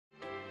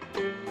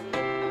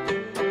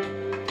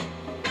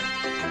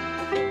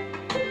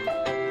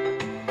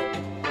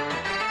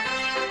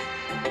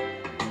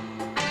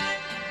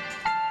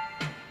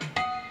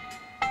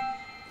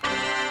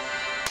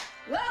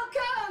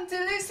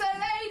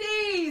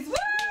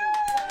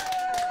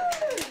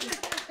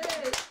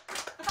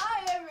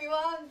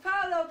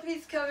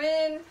Please come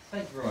in.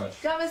 Thank you very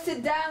much. Come and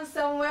sit down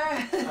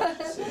somewhere.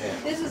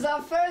 This is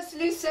our first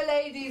Lusa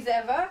Ladies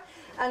ever,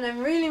 and I'm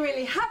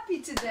really happy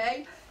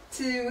today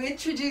to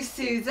introduce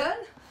Susan.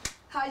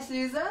 Hi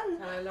Susan.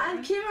 Hello, Lauren.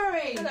 And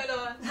Kimmery. Hello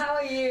Lauren. How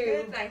are you?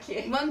 Good, thank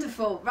you.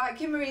 Wonderful. Right,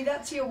 Kimmery,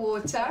 that's your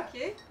water. Thank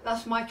you.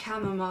 That's my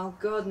chamomile.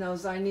 God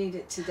knows I need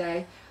it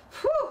today.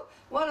 Whew,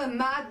 what a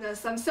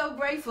madness. I'm so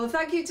grateful.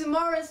 Thank you to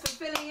Morris for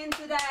filling in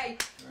today.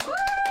 Woo!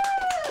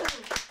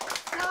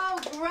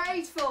 So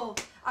grateful.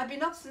 I've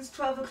been up since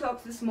 12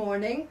 o'clock this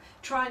morning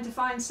trying to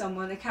find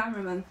someone, a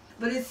cameraman.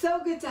 But it's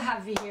so good to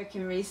have you here,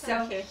 Kimmery.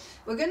 So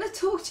we're going to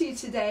talk to you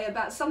today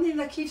about something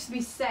that keeps me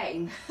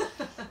sane.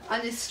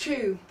 And it's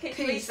true. Keeps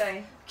me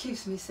sane.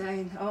 Keeps me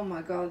sane. Oh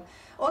my God.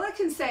 All I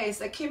can say is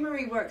that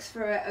Kimmery works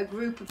for a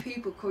group of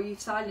people called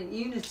Silent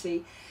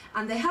Unity,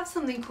 and they have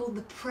something called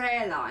the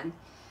prayer line.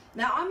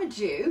 Now I'm a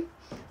Jew,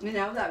 you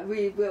know, that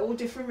we're all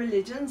different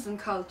religions and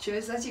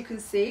cultures, as you can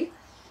see.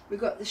 We've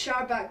got the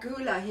Sharbat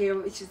Gula here,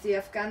 which is the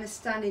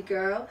Afghanistani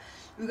girl.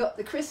 We've got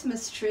the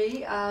Christmas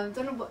tree.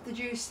 Don't know what the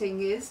Jewish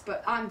thing is,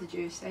 but I'm the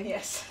Jewish thing.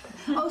 Yes.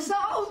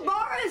 Oh,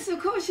 Boris, of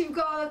course you've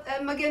got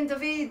Magen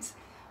David.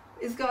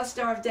 It's got a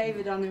Star of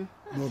David on him.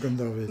 Magen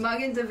David.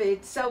 Magen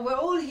David. So we're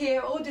all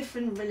here, all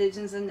different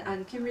religions,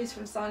 and Kimmery's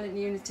from Silent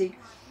Unity.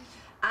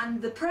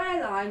 And the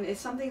prayer line is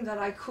something that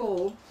I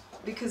call,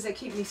 because they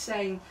keep me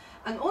sane.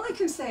 And all I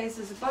can say is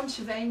there's a bunch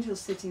of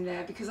angels sitting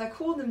there, because I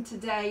called them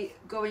today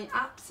going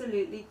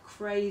absolutely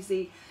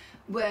crazy,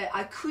 where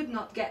I could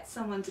not get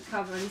someone to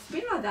cover. And it's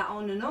been like that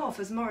on and off,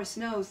 as Morris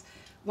knows.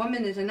 1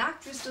 minute an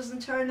actress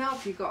doesn't turn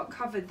up, you've got to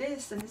cover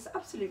this, and it's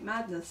absolute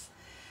madness.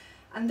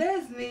 And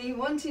there's me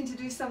wanting to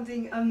do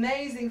something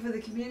amazing for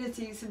the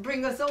community to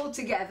bring us all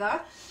together.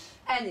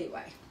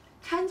 Anyway,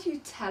 can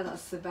you tell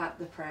us about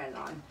the prayer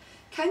line?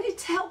 Can you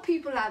tell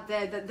people out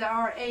there that there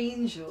are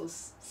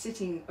angels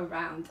sitting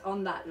around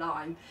on that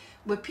line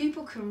where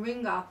people can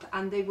ring up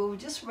and they will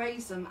just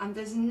raise them, and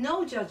there's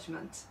no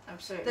judgment?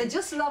 Absolutely. They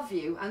just love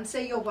you and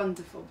say you're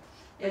wonderful.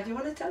 Yeah. Do you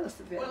want to tell us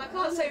a bit? Well, I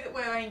can't say that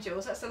we're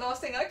angels. That's the last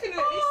thing I can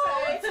really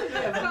say. It's a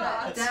bit of a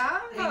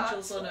letdown.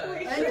 Angels on earth.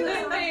 We're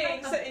human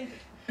beings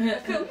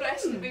that feel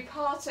blessed to be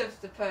part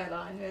of the prayer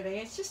line, really.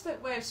 It's just a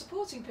way of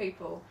supporting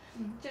people.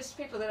 Just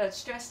people that are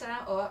stressed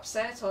out or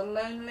upset or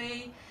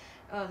lonely.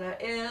 Oh, they're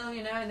ill,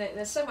 you know, and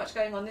there's so much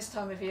going on this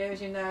time of year,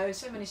 as you know,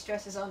 so many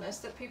stresses on us,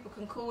 that people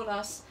can call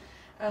us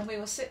and we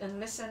will sit and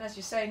listen, as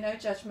you say, no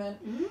judgment,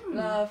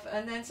 love,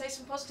 and then say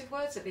some positive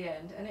words at the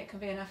end. And it can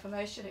be an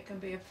affirmation, it can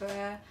be a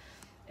prayer.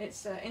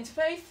 It's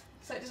interfaith,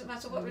 so it doesn't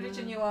matter what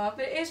religion you are,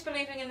 but it is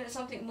believing in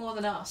something more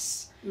than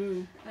us.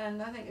 And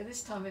I think at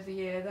this time of the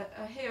year, that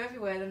I hear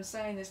everywhere them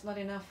saying there's not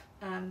enough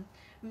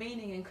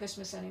meaning in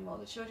Christmas anymore.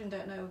 The children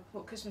don't know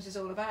what Christmas is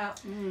all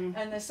about,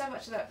 and there's so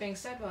much of that being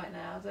said right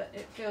now that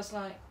it feels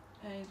like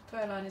the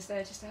prayer line is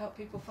there just to help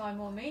people find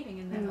more meaning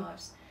in their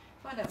lives,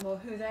 find out more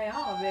who they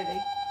are, really.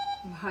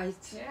 Right.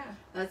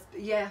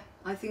 Yeah.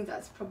 I think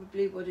that's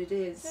probably what it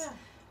is. Yeah.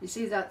 You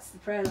see, that's the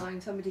prayer line,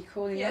 somebody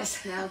calling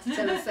us now to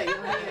tell us that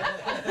you're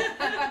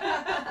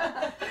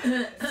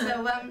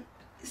here.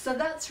 So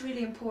that's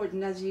really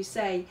important, as you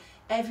say.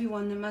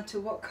 Everyone, no matter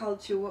what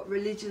culture, what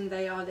religion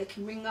they are, they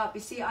can ring up.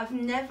 You see, I've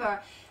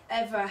never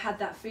ever had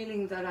that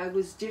feeling that I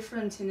was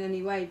different in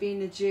any way,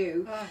 being a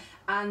Jew.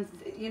 And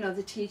you know,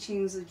 the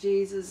teachings of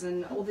Jesus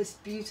and all this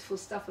beautiful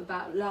stuff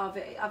about love,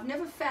 I've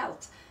never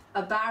felt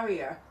a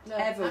barrier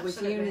ever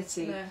with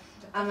unity.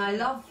 And I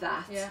love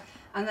that.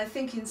 And I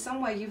think in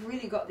some way you've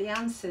really got the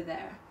answer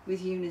there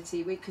with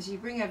unity, because you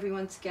bring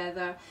everyone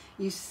together,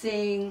 you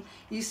sing,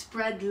 you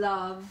spread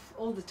love,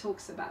 all the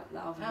talks about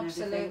love and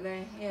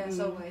everything. Yes,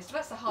 always.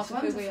 That's the heart of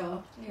who we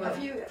are. Well,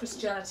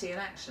 Christianity in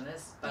action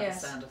is, by the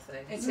sound of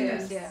things.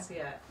 It is,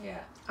 yeah.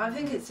 I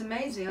think it's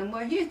amazing, and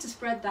we're here to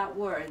spread that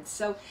word.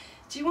 So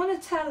do you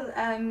want to tell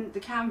the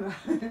camera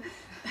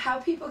how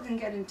people can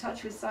get in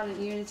touch with Silent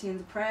Unity and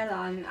the prayer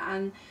line,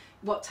 and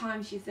what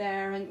times you're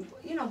there, and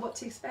you know what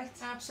to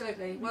expect?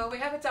 Absolutely. Well, we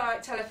have a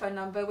direct telephone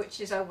number, which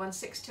is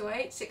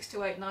 01628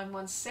 628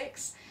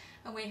 916,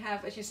 and we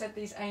have, as you said,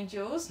 these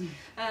angels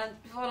and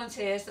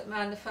volunteers that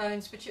man the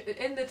phones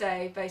in the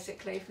day,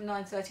 basically from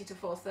 9:30 to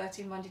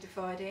 4:30 Monday to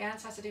Friday, and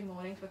Saturday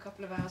morning for a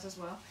couple of hours as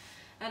well.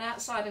 And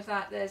outside of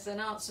that, there's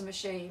an answer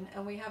machine,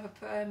 and we have a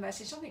prayer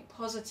message, something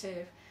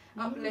positive,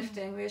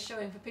 uplifting,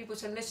 reassuring for people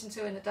to listen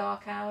to in the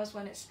dark hours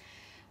when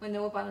they're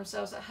all by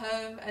themselves at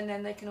home, and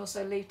then they can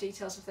also leave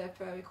details of their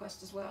prayer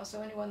request as well. So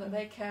anyone that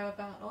they care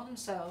about, or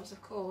themselves, of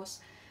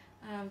course,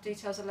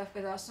 details are left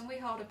with us, and we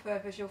hold a prayer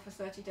visual for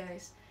 30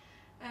 days.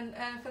 And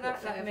for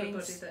that, that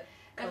means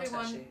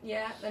everyone,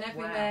 then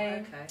every Wow,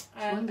 name,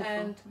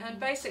 okay. and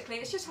basically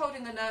it's just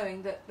holding the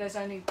knowing that there's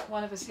only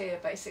one of us here,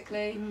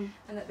 basically,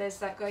 and that there's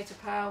that greater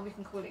power. We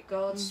can call it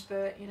God,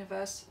 Spirit,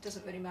 Universe. It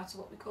doesn't really matter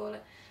what we call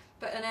it,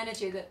 but an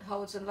energy that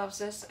holds and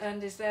loves us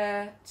and is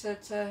there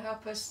to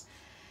help us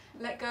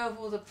let go of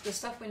all the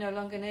stuff we no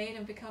longer need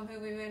and become who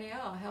we really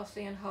are,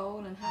 healthy and whole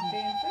and happy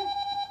and free.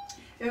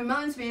 It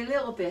reminds me a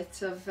little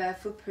bit of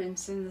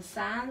Footprints in the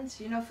Sand.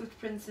 You know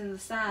Footprints in the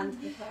Sand,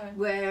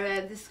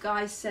 where this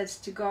guy says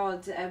to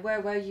God,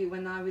 where were you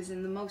when I was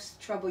in the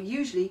most trouble?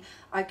 Usually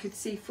I could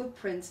see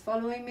footprints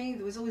following me.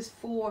 There was always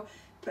 4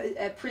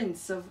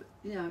 prints of,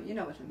 you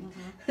know what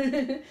I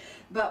mean.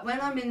 But when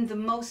I'm in the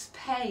most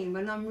pain,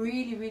 when I'm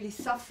really, really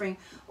suffering,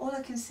 all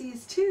I can see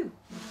is 2.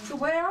 So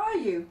where are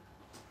you?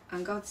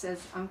 And God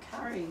says, I'm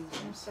carrying you.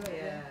 Absolutely.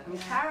 I'm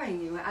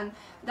carrying you. And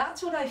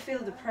that's what I feel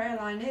the prayer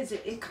line is.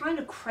 It kind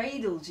of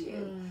cradles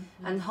you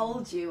and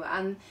holds you.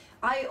 And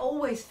I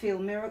always feel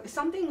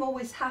something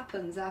always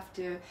happens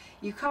after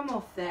you come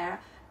off there.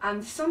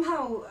 And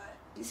somehow,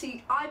 you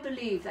see, I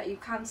believe that you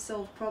can't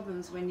solve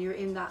problems when you're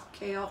in that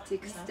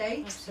chaotic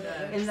state,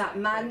 in that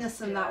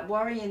madness and that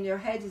worry, and your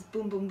head is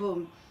boom, boom,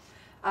 boom.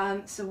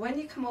 So when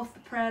you come off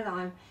the prayer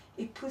line,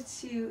 it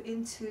puts you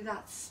into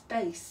that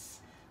space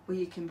where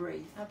you can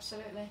breathe.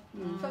 Absolutely.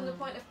 From the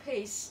point of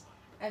peace,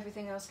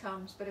 everything else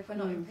comes. But if we're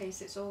not in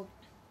peace, it's all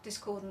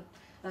discordant.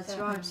 That's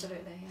right.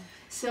 Absolutely. Yeah.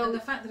 So and the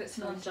fact that it's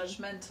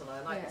non-judgmental, I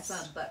like the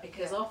sound of that,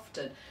 because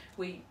often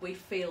we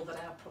feel that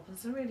our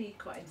problems are really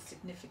quite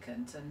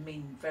insignificant and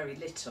mean very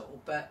little,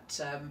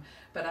 but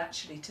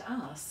actually to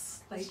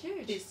us, it's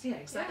huge.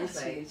 Exactly. It's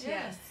huge.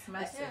 Yes,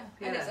 massive.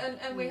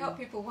 And we help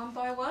people one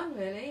by one,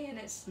 really, and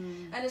it's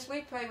and as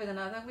we pray with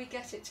another, we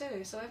get it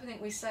too. So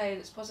everything we say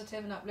that's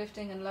positive and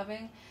uplifting and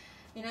loving,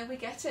 we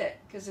get it,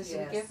 because as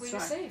we give, we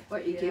receive.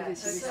 What you give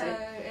is you receive. So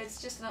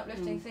it's just an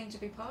uplifting thing to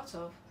be part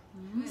of.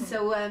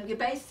 So you're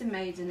based in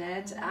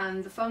Maidenhead,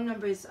 and the phone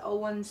number is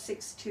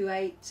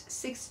 01628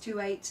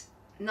 628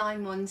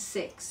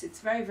 916. It's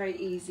a very, very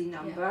easy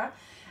number,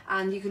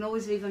 and you can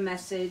always leave a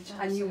message.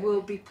 And you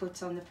will be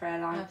put on the prayer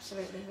line.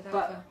 Absolutely,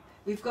 but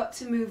we've got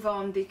to move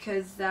on,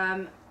 because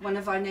one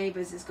of our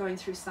neighbours is going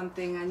through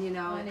something, and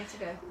I need to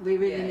go. we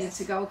really need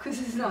to go, because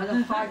there's not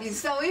enough parking.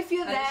 So if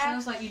you're there, it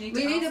sounds like we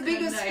need a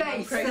bigger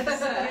space.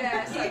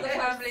 It's like the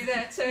family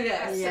there too.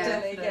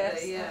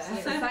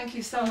 Yes. So thank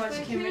you so much,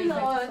 Kimberly.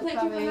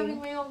 Thank you for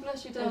having me on.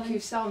 Bless you, darling. Thank you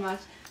so much.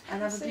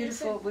 And have a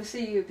beautiful, we'll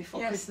see you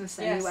before Christmas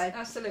anyway. Yes,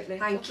 absolutely.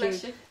 Thank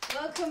you.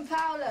 Welcome,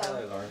 Paolo.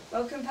 Hello, Lauren.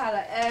 Welcome,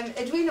 Paolo.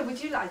 Edwina,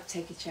 would you like to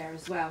take a chair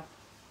as well?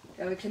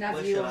 So we can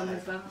have you on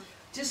as well.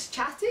 Just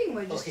chatting,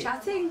 we're just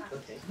chatting.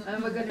 Okay.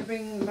 And we're going to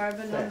bring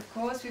Mervyn on, of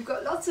course. We've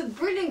got lots of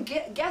brilliant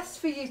guests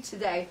for you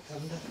today.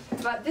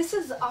 But this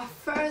is our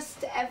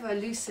first ever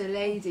Lusa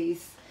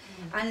Ladies.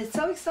 And it's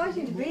so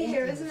exciting to be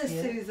here, isn't it,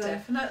 Susan?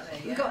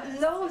 Definitely. We've got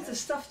loads of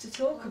stuff to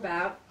talk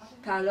about,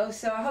 Paolo,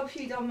 so I hope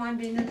you don't mind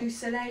being a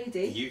Lusa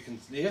lady. You can,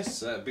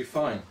 yes, be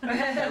fine.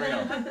 Carry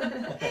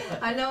on.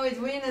 I know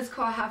Edwina's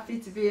quite happy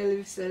to be a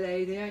Lusa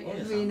lady, aren't you,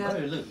 Edwina? I'm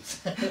very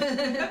loose.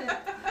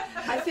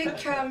 I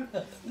think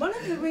one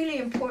of the really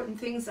important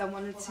things I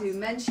wanted to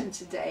mention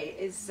today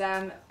is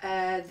the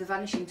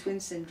vanishing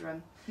twin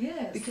syndrome.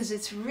 Yes. Because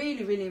it's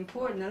really, really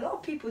important. A lot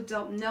of people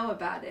don't know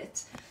about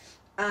it.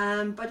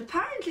 But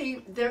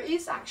apparently there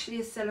is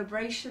actually a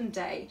celebration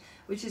day,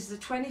 which is the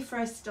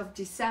 21st of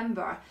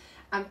December,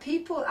 and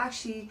people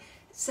actually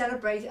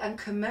celebrate and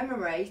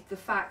commemorate the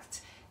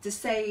fact to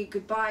say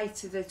goodbye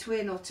to the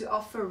twin or to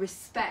offer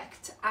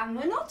respect. And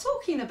we're not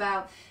talking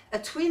about a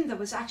twin that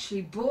was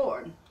actually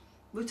born.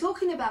 We're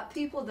talking about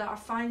people that are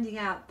finding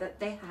out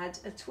that they had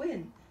a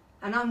twin.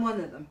 And I'm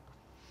one of them.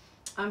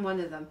 I'm one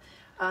of them.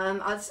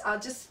 I'll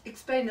just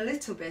explain a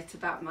little bit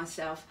about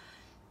myself.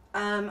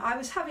 I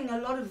was having a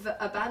lot of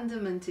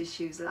abandonment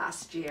issues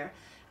last year,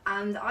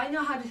 and I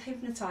know how to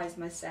hypnotise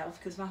myself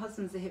because my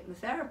husband's a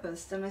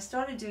hypnotherapist, and I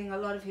started doing a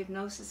lot of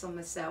hypnosis on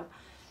myself,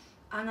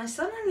 and I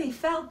suddenly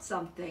felt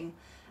something.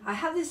 I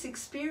had this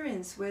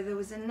experience where there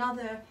was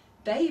another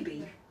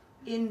baby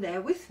in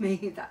there with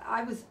me, that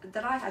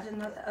I had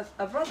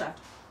a brother,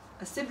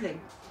 a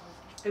sibling.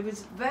 It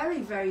was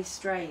very, very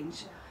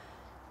strange.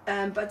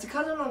 But to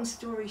cut a long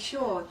story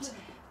short,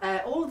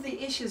 all of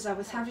the issues I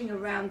was having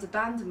around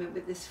abandonment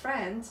with this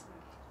friend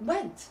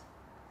went.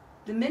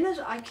 The minute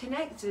I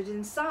connected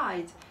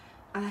inside,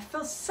 and I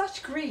felt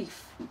such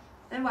grief.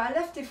 Anyway, I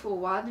left it for a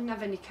while, I didn't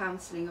have any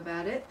counselling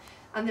about it,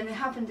 and then it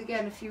happened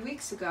again a few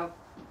weeks ago.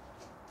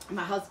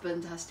 My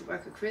husband has to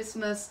work at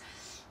Christmas,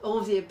 all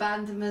of the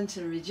abandonment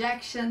and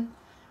rejection,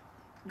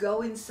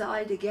 go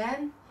inside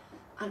again,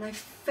 and I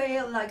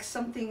feel like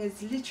something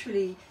is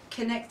literally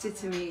connected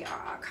to me.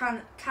 I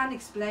can't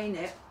explain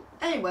it.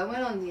 Anyway, I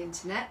went on the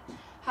internet,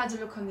 had a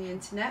look on the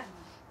internet,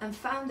 and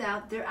found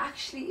out there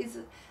actually is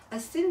a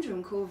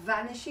syndrome called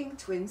vanishing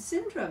twin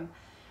syndrome.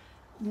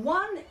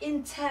 1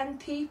 in 10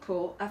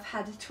 people have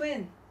had a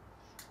twin,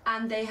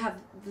 and they have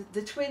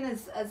the twin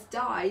has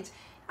died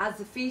as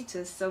a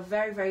fetus, so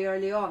very, very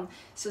early on.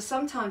 So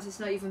sometimes it's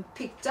not even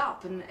picked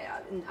up, and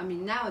I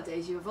mean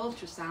nowadays you have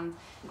ultrasound.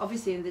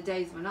 Obviously in the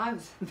days when I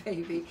was a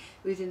baby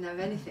we didn't have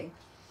anything.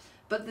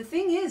 But the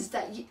thing is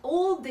that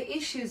all the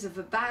issues of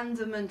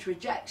abandonment,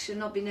 rejection,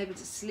 not being able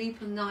to sleep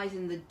at night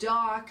in the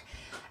dark,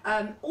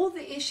 all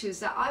the issues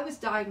that I was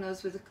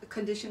diagnosed with a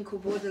condition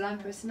called borderline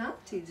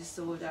personality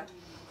disorder,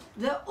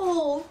 they're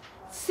all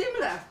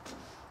similar.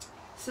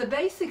 So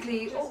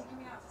basically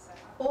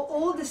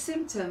all the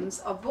symptoms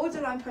of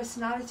borderline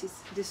personality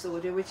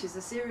disorder, which is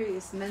a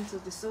serious mental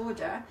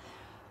disorder,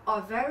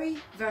 are very,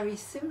 very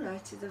similar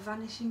to the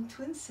vanishing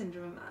twin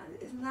syndrome.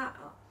 Isn't that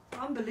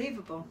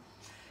unbelievable?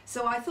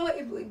 So I thought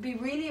it would be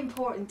really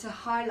important to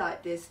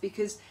highlight this,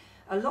 because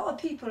a lot of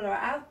people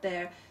are out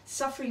there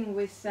suffering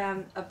with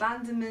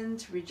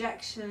abandonment,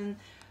 rejection,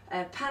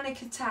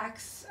 panic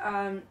attacks,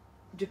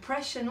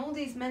 depression, all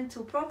these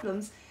mental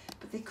problems,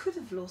 but they could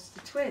have lost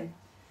a twin.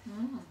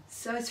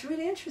 So it's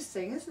really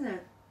interesting, isn't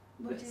it?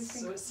 What do you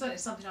think? So it's certainly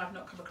something I've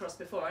not come across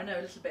before. I know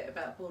a little bit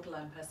about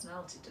borderline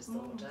personality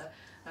disorder,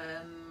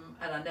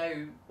 and I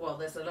know, well,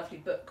 there's a lovely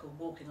book called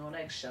Walking on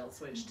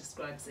Eggshells which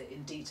describes it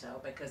in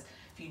detail, because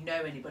if you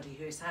know anybody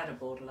who's had a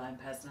borderline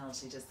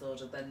personality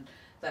disorder, then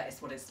that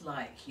is what it's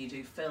like. You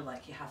do feel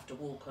like you have to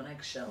walk on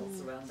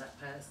eggshells around that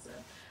person.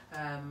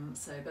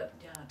 But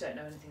yeah, I don't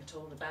know anything at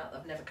all about.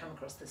 I've never come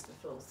across this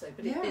before. So,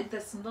 but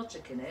there's some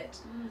logic in it,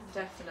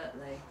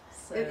 definitely.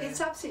 So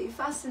it's absolutely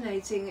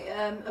fascinating.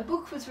 A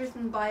book was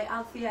written by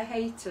Althea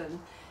Hayton.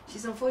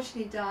 She's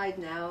unfortunately died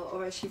now,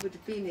 or she would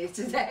have been here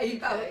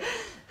today.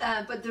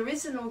 But there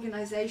is an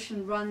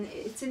organisation run.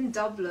 It's in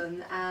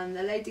Dublin, and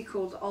a lady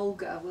called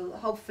Olga will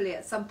hopefully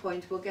at some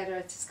point we'll get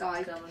her to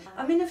Skype.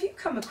 I mean, have you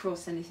come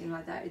across anything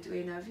like that,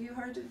 Edwina? Have you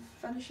heard of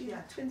vanishing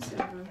twin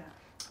syndrome?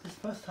 It's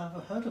the first time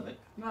I've heard of it.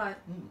 Right.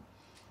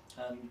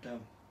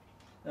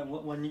 And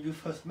when you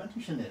first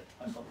mentioned it,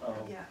 I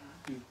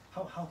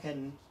thought, how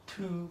can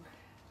two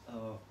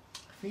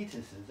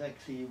fetuses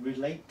actually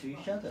relate to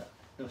each other?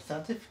 Though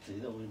scientifically,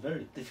 that was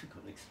very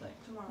difficult to explain.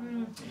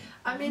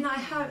 I mean,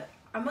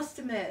 I must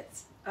admit,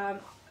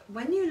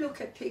 when you look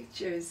at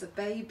pictures of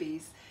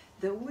babies,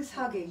 they're always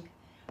hugging.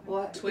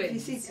 Or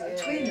twins. If you see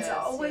twins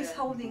are always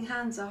holding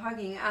hands or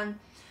hugging. And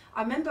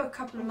I remember a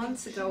couple of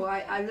months ago,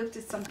 I looked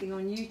at something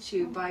on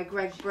YouTube by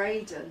Greg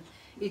Braden.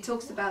 He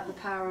talks about the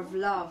power of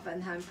love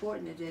and how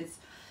important it is.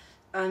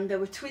 And there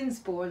were twins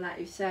born, like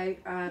you say,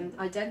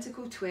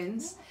 identical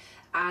twins.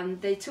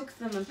 And they took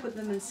them and put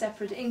them in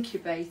separate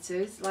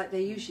incubators, like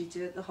they usually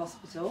do at the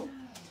hospital.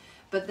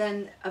 But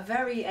then a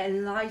very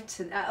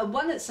enlightened,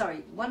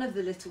 one of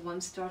the little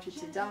ones started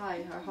to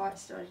die. Her heart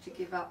started to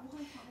give up.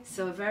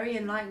 So a very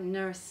enlightened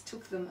nurse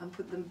took them and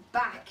put them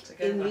back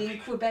in the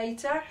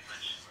incubator.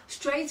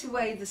 Straight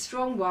away, the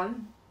strong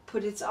one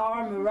put its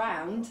arm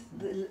around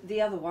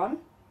the other one,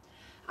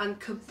 and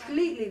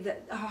completely,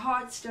 her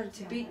heart started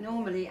to beat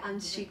normally,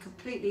 and she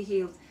completely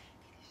healed.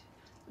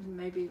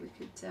 Maybe we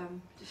could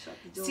just shut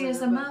the door. See,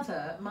 as a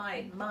mother,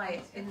 my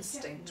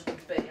instinct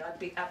would be, I'd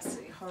be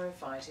absolutely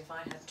horrified if I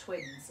had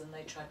twins and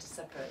they tried to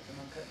separate them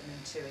and put them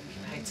in 2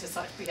 incubators.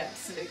 I'd be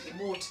absolutely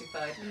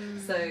mortified.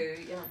 So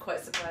yeah, I'm quite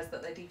surprised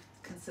that they'd even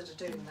consider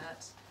doing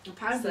that.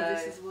 Apparently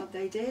this is what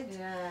they did.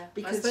 Yeah,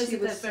 because I suppose she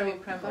if was they're very so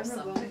prim or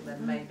vulnerable. something,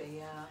 then maybe,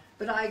 yeah.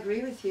 But I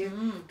agree with you,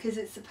 because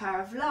it's the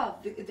power of love.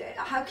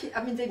 How can,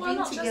 I mean, they've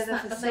been together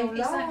for so long.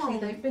 Exactly,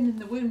 they've been in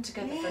the womb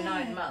together for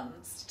 9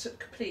 months to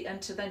complete,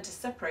 and to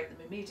separate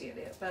them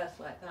immediately at birth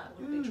like that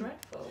would be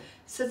dreadful.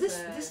 So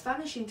this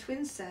vanishing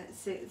twin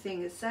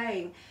thing is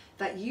saying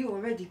that you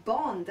already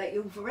bond, that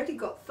you've already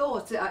got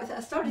thoughts. I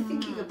started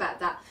thinking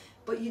about that,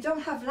 but you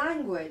don't have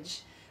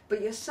language,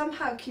 but you're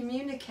somehow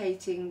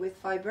communicating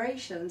with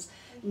vibrations,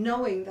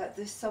 knowing that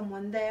there's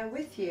someone there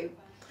with you.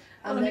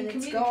 Well, I mean,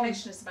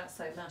 communication is about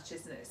so much,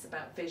 isn't it? It's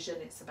about vision,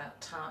 it's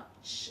about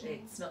touch,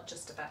 it's not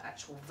just about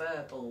actual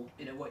verbal,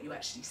 what you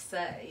actually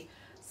say.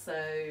 So,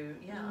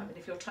 yeah, I mean,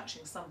 if you're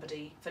touching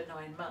somebody for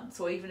 9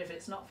 months, or even if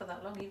it's not for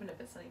that long, even if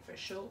it's only for a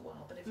short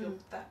while, but if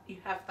you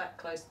have that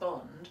close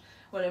bond,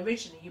 well,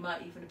 originally you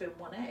might even have been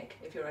one egg.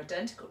 If you're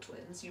identical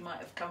twins, you might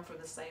have come from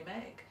the same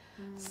egg.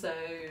 So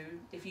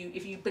if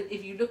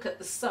you look at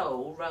the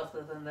soul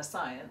rather than the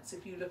science,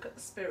 if you look at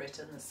the spirit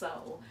and the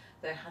soul,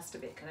 there has to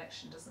be a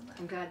connection, doesn't there?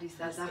 I'm glad you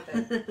said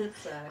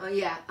that.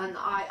 Yeah, and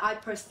I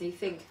personally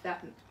think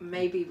that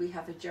maybe we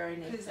have a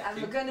journey.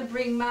 And we're going to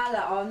bring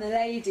Mala on, the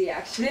lady,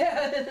 actually.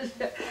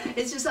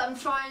 It's just I'm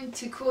trying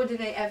to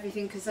coordinate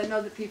everything, because I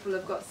know that people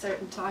have got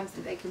certain times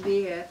that they can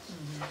be here.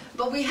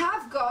 But we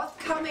have got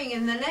coming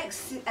in the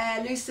next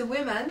Looser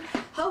Women,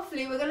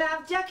 hopefully we're going to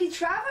have Jackie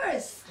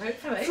Travers.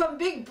 Hopefully. From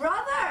Big Brother.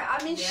 I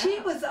mean, she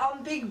was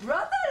on Big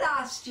Brother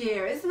last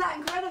year. Isn't that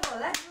incredible?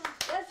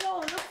 Let's all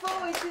look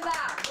forward to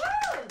that. Woo!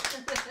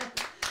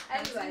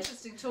 It's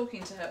interesting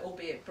talking to her,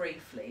 albeit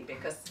briefly,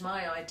 because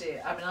my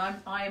idea, I mean,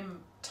 I'm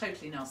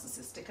totally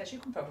narcissistic, as you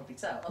can probably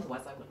tell,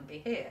 otherwise I wouldn't be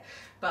here.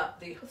 But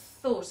the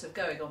thought of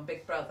going on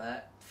Big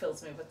Brother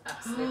fills me with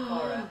absolute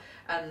horror.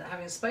 And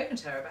having spoken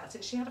to her about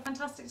it, she had a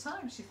fantastic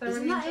time. She thoroughly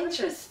Isn't that enjoyed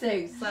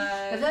interesting? it. So,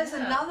 But there's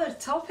another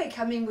topic.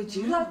 I mean, would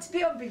you like to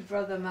be on Big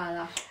Brother,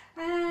 Mala?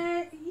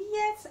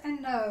 Yes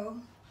and no.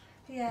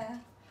 Yeah.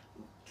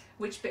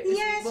 Which bit? Is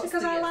Yes, what's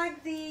because the I yes?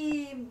 like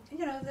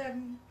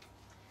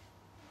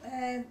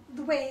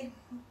the way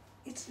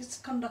it's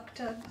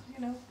conducted.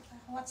 You know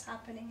what's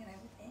happening and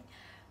everything.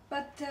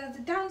 But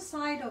the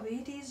downside of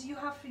it is you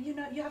have to you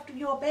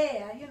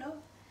bear. You know,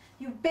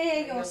 you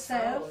bear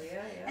yourself,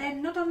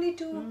 and not only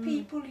to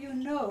people you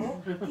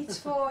know. It's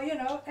for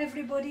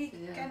everybody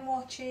can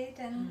watch it,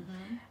 and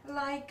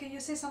like you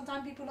say,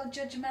 sometimes people are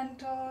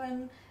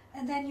judgmental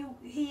and then you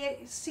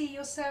see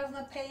yourself on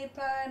the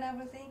paper and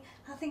everything.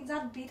 I think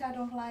that bit I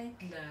don't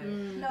like. No.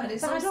 No, And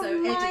it's but I also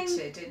don't mind-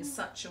 edited in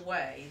such a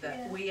way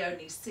that we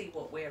only see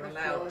what we're Of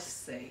allowed course. to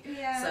see.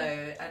 Yeah. So,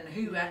 and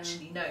who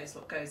actually knows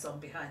what goes on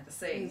behind the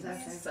scenes.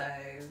 Exactly. So,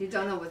 You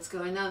don't know what's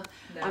going on.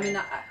 no. I mean,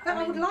 But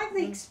I would like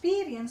the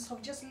experience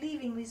of just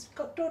leaving with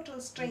total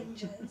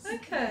strangers.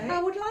 Okay.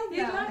 I would like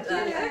You'd that. like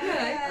that,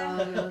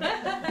 Yeah.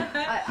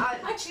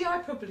 I Actually, I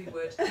probably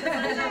would.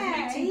 I love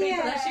meeting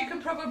people, as you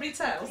can probably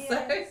tell.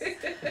 Yes.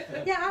 So.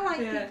 Yeah, I like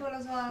Yeah. people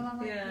as well. I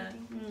like Yeah.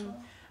 meeting people.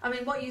 I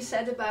mean, what you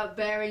said about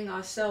bearing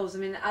our souls, I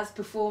mean, as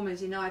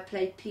performers, I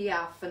play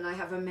Piaf and I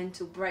have a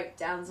mental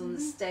breakdowns on the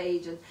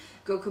stage and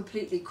go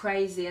completely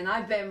crazy, and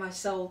I bear my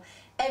soul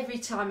every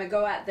time I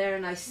go out there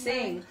and I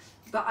sing.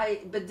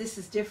 But this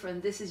is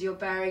different. This is you're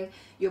bearing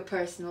your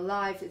personal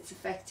life. It's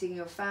affecting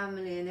your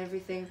family and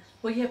everything.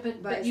 Well, yeah,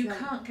 but it's you not-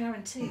 can't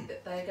guarantee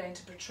that they're going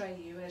to portray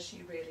you as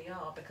you really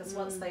are, because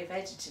once they've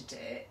edited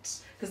it,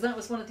 because that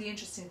was one of the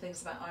interesting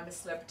things about I'm a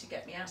Celebrity,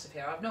 Get Me Out of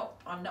Here. I've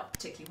not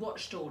particularly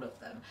watched all of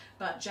them,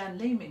 but Jan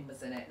Leeming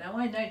was in it. Now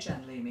I know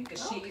Jan Leeming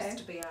because she used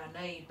to be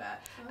our neighbour,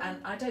 and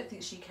I don't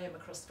think she came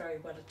across very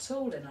well at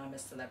all in I'm a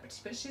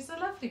Celebrity, but she's a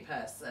lovely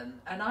person,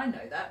 and I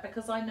know that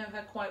because I know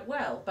her quite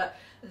well. But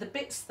the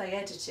bits they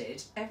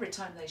edited, every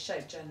time they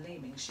showed Jan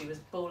Leeming, she was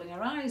bawling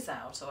her eyes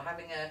out or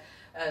having a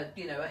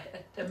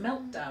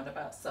meltdown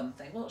about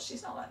something. Well,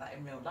 she's not like that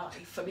in real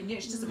life. I mean,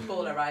 she doesn't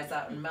bawl her eyes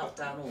out and melt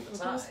down all the Of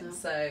course time. not.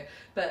 So,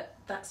 but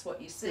that's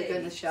what you see. They're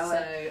gonna show so,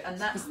 it. and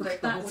that's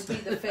that would be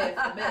the fear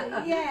for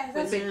me. Yeah, With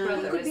that's Big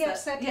Brother, it could is be that,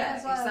 upsetting yeah,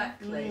 as well.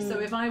 exactly. So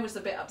if I was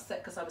a bit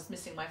upset because I was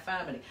missing my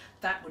family,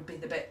 that would be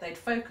the bit they'd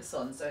focus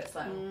on. So it's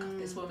like, oh God,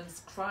 this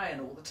woman's crying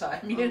all the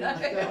time, you know,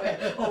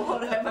 or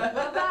whatever.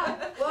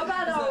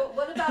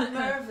 What about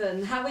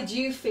Mervyn? How would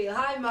you feel?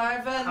 Hi,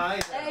 Mervyn.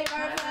 Hi. Hey,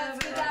 Mervyn.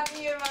 It's good to have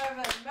you,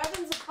 Mervyn.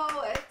 Mervyn's a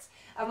poet,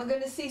 and we're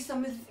going to see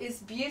some of his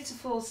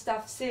beautiful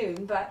stuff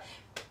soon. But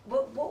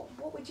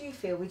what would you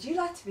feel? Would you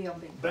like to be on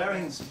Big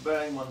Brother?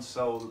 Bearing one's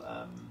soul.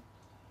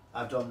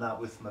 I've done that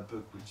with my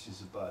book, which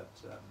is about.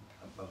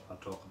 I'll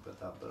talk about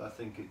that, but I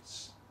think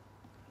it's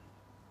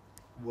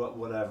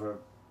whatever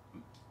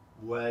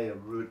way or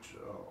route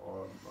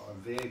or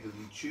vehicle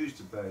you choose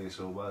to bury your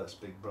soul, whether it's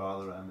Big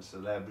Brother, I'm a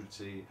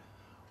Celebrity,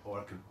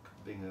 or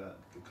being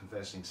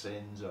confessing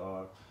sins,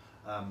 or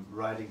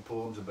writing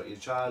poems about your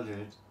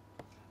childhood.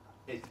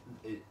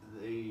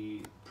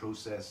 The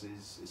process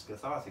is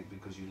cathartic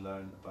because you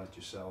learn about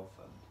yourself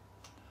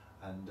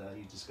and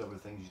you discover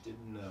things you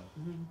didn't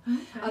know.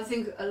 I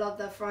think a lot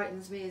that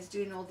frightens me is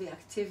doing all the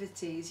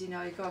activities. You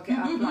gotta get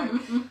up. Like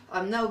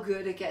I'm no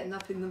good at getting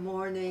up in the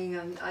morning,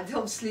 and I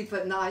don't sleep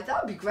at night.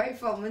 That would be great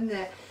fun, wouldn't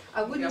it?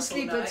 I wouldn't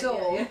sleep at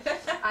all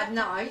at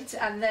night,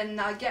 and then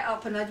I get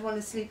up and I'd want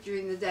to sleep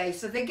during the day.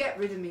 So they get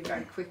rid of me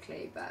very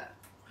quickly, but.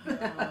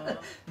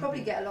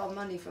 Probably get a lot of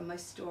money from my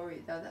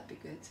story though. That'd be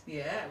good.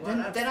 Yeah, well,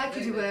 then I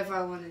could do absolutely. whatever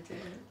I want to do.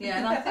 Yeah,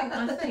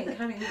 and I think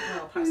having,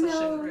 well, perhaps I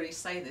shouldn't really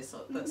say this,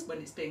 that's when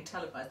it's being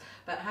televised,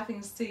 but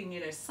having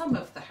seen, some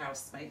of the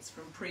housemates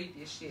from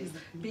previous years,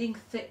 being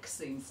thick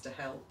seems to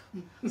help.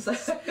 So,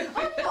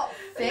 I'm not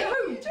thick.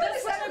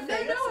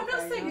 No, I'm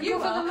not saying you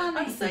are.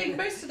 I'm saying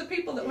most of the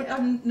people that would,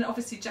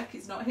 obviously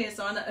Jackie's not here,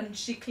 so and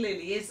she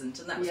clearly isn't,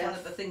 and that was one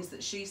of the things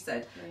that she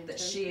said that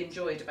she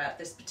enjoyed about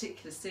this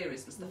particular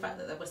series was the fact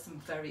that there were some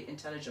very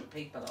intelligent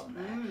people on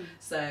there.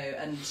 So,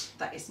 and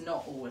that is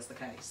not always the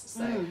case.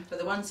 So, but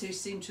the ones who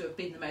seem to have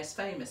been the most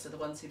famous are the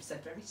ones who've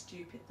said very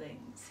stupid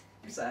things.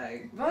 So,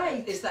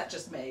 is that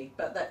just me?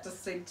 But that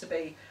just seemed to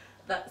be.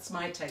 That's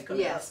my take on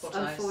it. Yes, That's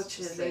what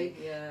unfortunately.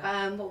 I see.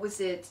 Yeah. What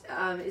was it?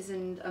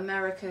 Isn't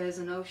America is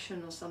an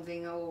ocean or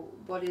something? Or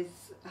what is?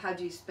 How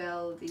do you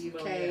spell the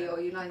UK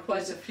or United Quite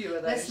Kingdom? a few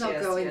of those. Let's not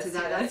go into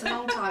that. That's a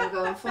long time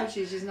ago.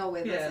 Unfortunately, she's not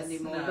with us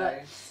anymore. No,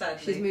 but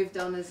sadly. she's moved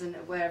on as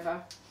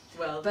wherever.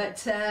 Well,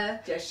 but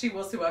yeah, she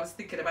was who I was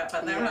thinking about.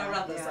 But there are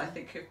others I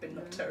think who've been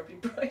not terribly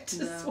bright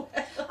as well.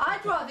 I'd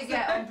rather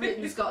get on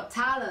Britain's Got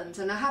Talent,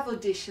 and I have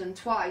auditioned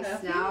twice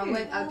now.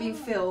 I've been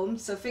filmed,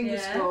 so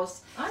fingers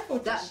crossed. I've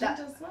auditioned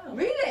as well.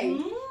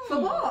 Really? For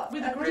what?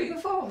 With a Did you group.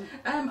 perform?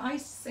 I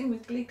sing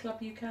with Glee Club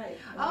UK. And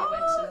Oh, we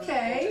went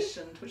okay. and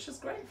auditioned, which was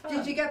great fun.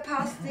 Did you get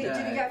past the?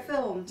 Did you get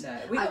filmed? No,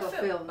 I got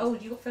filmed. Oh,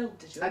 you got filmed,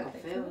 did you? I got Okay,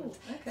 filmed. cool.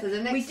 Okay. So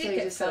the next we stage did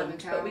get is Simon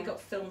filmed, Cowell. but we got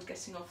filmed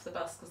getting off the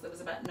bus because there was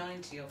about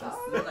 90 of us.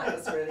 Oh. And that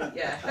was really,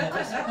 yeah.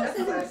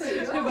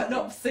 Oh, But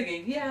not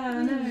singing. Yeah,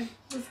 I know. It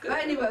was good. But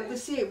anyway, we'll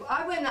see.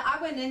 I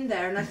went in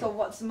there and I thought,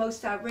 what's the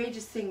most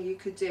outrageous thing you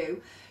could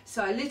do?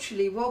 So I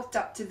literally walked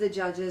up to the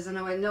judges and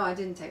I went, no, I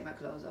didn't take my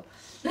clothes off.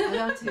 I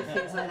don't do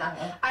things like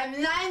that. I'm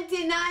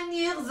 99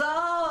 years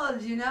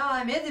old, you know,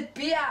 I'm Edith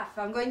Piaf,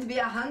 I'm going to be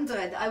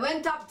 100. I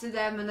went up to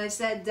them and I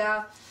said,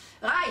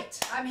 right,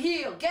 I'm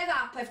here, get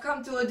up, I've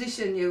come to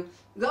audition you.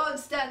 Go and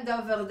stand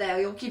over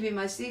there, you're keeping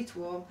my seat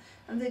warm.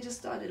 And they just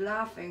started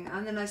laughing.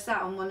 And then I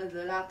sat on one of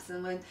the laps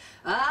and went,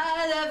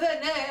 I love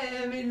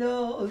an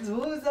Lord,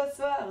 who's a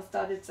swear,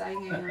 started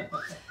singing.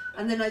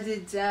 And then I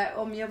did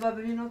O mio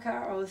babino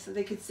caro, so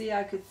they could see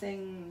I could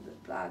sing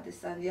blah,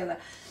 this and the other.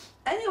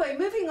 Anyway,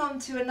 moving on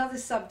to another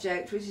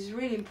subject, which is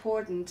really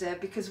important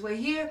because we're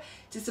here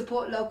to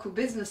support local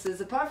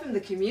businesses, apart from the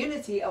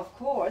community, of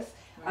course.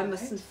 I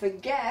mustn't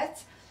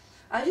forget.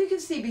 As you can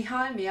see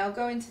behind me, I'll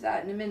go into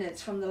that in a minute,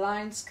 it's from the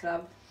Lions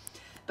Club.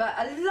 But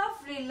a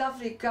lovely,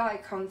 lovely guy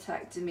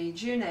contacted me,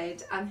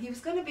 Junaid, and he was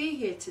going to be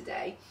here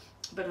today.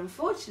 But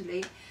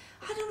unfortunately,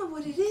 I don't know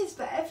what it is,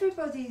 but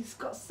everybody's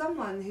got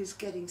someone who's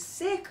getting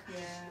sick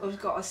or has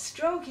got a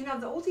stroke. You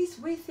know, all these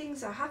weird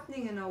things are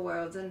happening in our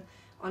world, and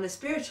on a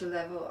spiritual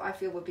level, I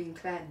feel we're being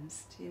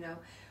cleansed, you know,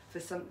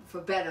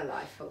 for better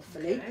life,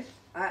 hopefully. Okay.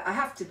 I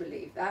have to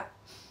believe that.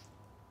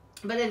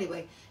 But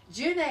anyway,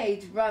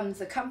 Junaid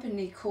runs a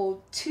company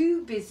called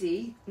Too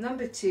Busy,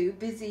 number 2,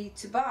 Busy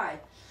to Buy.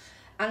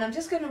 And I'm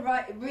just going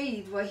to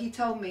read what he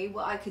told me,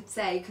 what I could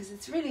say, because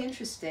it's really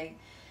interesting.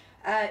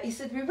 He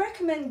said, we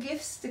recommend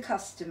gifts to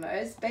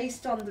customers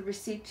based on the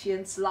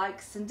recipient's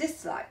likes and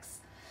dislikes.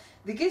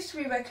 The gifts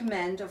we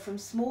recommend are from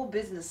small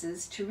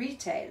businesses to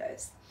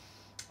retailers.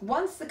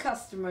 Once the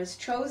customer has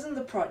chosen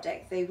the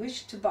product they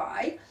wish to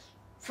buy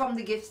from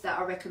the gifts that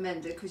are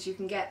recommended, because you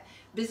can get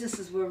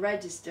businesses will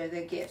register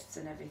their gifts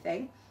and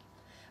everything,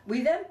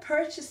 we then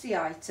purchase the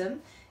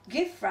item,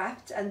 gift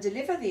wrapped, and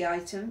deliver the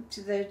item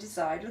to their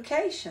desired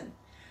location.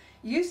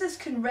 Users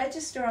can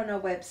register on our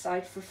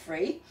website for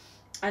free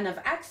and have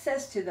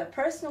access to their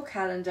personal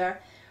calendar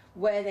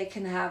where they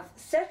can have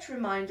set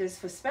reminders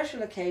for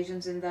special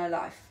occasions in their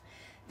life.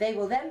 They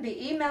will then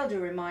be emailed a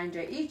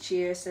reminder each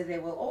year, so they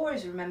will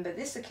always remember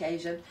this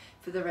occasion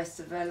for the rest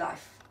of their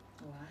life.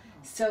 Wow.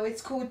 So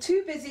it's called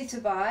Too Busy to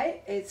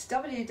Buy. It's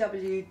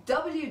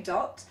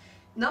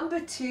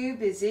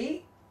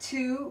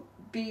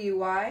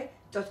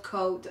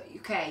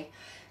www.number2busy2bui.co.uk.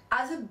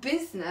 As a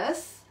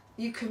business,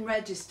 you can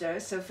register.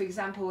 So for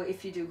example,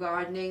 if you do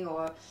gardening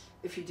or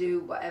if you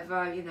do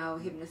whatever, you know,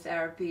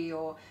 hypnotherapy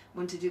or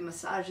want to do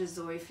massages,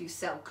 or if you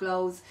sell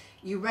clothes,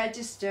 you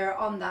register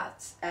on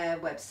that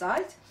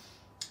website,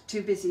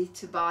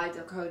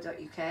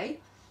 toobusytobuy.co.uk,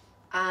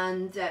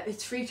 and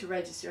it's free to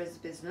register as a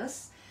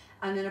business.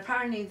 And then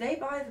apparently they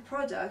buy the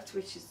product,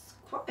 which is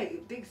quite a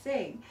big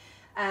thing.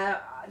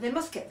 They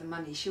must get the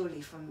money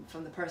surely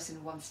from the person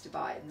who wants to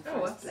buy it in the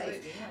first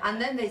place. Yeah.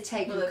 And then they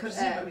take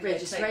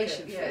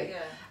registration fee.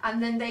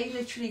 And then they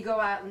literally go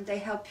out and they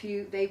help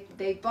you,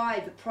 they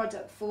buy the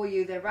product for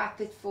you, they wrap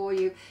it for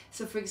you.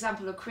 So for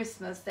example, at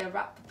Christmas, they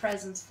wrap the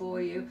presents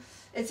for you.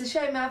 It's a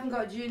shame I haven't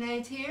got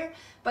Junaid here,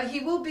 but he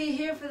will be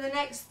here for the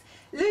next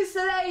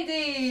Lusa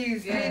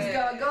Ladies. Please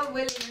God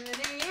willing, in the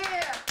new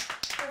year.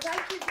 So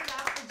thank you for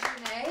that for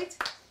Junaid.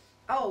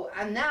 Oh,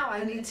 and now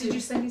I need to... Did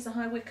you say he's a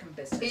High Wycombe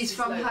business? He's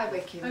from High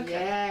Wycombe, Okay.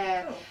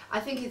 yeah. Cool. I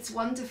think it's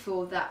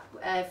wonderful that,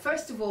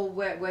 first of all,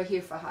 we're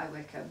here for High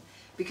Wycombe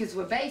because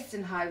we're based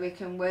in High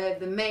Wycombe. We're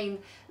the main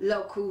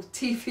local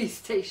TV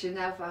station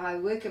now for High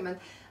Wycombe.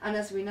 And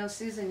as we know,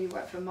 Susan, you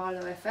work for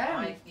Marlow FM.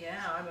 I'm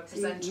a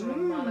presenter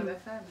on Marlow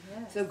FM,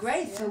 yes. So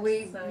great, yes, so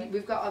we've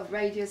got a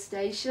radio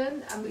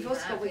station and we've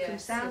also got Wycombe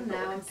Sound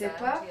now and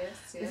Pippa.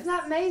 Yes. Isn't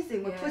that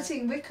amazing? We're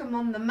putting Wycombe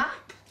on the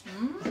map.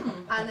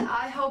 And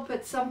I hope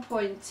at some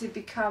point to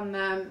become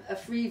a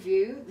free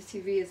view. The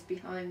TV is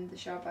behind the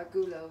Sharbag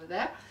Gula over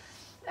there.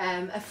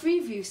 A free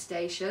view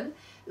station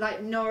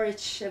like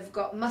Norwich have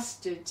got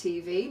Mustard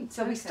TV.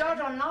 So we start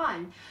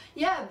online.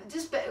 Yeah,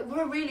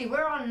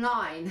 we're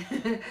online.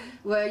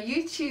 We're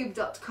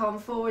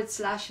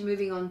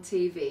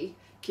youtube.com/movingOnTV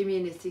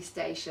community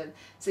station.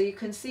 So you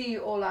can see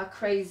all our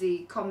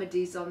crazy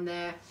comedies on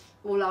there,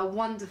 all our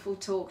wonderful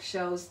talk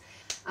shows.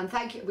 And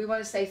thank you. We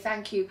want to say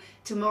thank you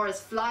to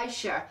Morris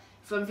Fleischer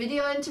from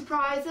Video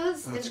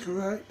Enterprises. That's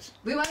correct.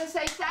 We want to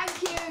say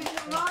thank you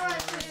to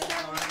Morris for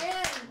stepping in.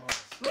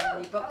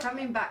 Woo! But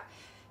coming back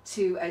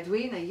to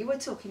Edwina, you were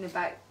talking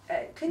about,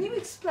 can you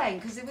explain,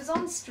 because it was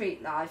on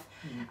Street Life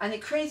and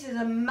it created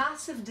a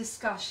massive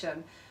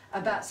discussion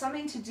about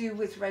something to do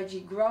with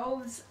Reggie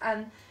Groves,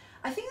 and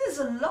I think there's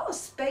a lot of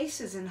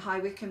spaces in High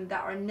Wycombe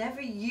that are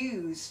never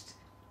used.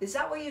 Is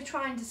that what you're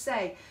trying to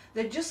say?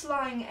 They're just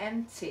lying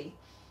empty.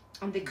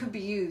 And they could be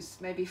used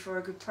maybe for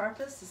a good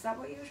purpose. Is that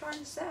what you were trying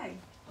to say?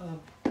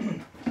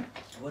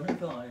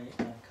 whenever I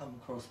come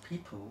across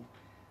people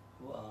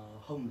who are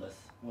homeless,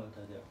 whether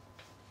they're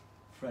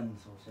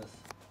friends or just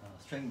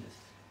strangers,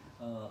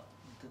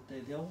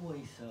 they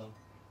always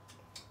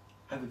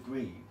have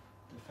agreed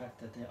the fact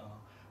that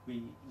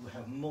we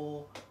have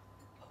more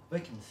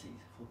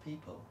vacancies for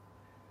people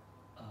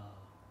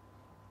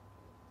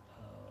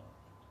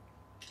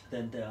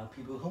than there are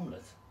people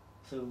homeless.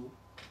 So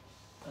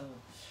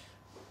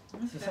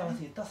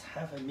society does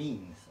have a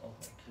means of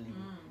actually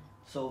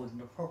solving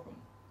the problem.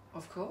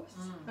 Of course.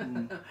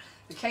 Mm.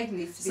 The cake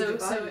needs to be So,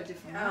 divided a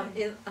different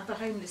way. are the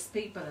homeless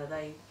people, are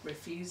they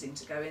refusing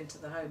to go into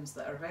the homes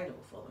that are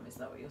available for them? Is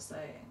that what you're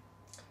saying?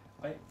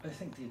 I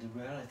think the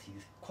reality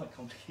is quite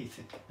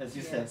complicated, as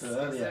you Yes, said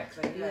earlier.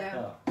 exactly.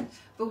 Yeah.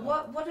 But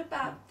what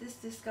about this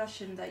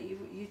discussion that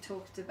you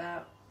talked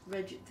about,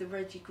 the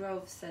Reggie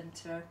Grove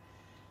Centre,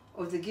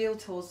 or the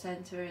Guildhall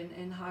Centre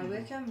in High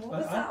Wycombe? What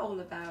was that all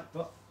about?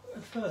 Well,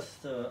 at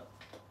first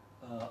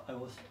I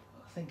was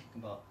thinking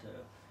about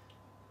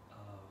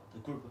the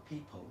group of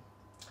people,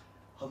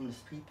 homeless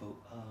people,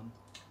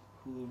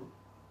 who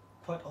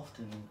quite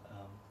often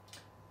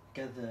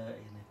gather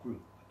in a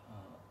group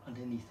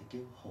underneath the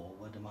Guildhall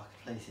where the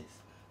marketplace is.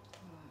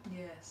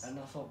 Yes. And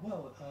I thought,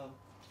 well,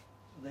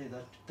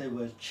 they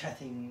were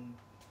chatting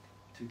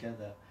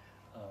together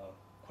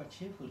quite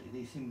cheerfully.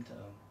 They seemed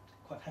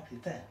quite happy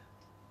there.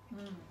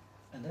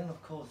 And then,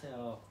 of course, there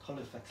are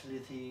toilet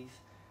facilities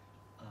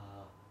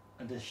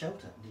and there's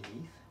shelter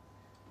underneath.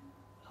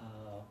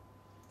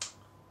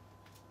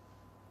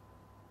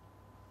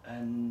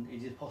 And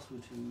it is possible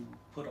to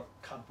put up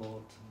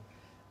cardboard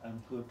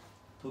and put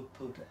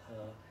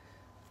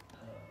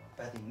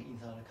bedding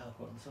inside the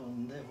cardboard and so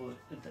on. Therefore,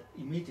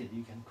 immediately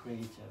you can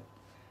create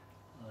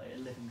a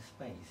living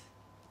space.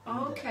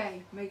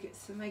 Okay, make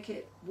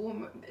it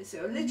warmer.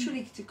 So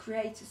literally to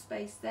create a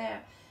space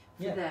there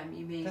for them.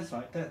 You mean? That's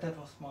right. That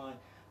was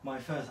my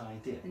first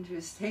idea.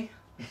 Interesting.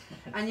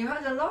 And you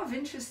had a lot of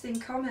interesting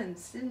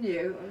comments, didn't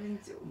you? I mean,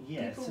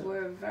 Yes, people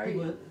were very.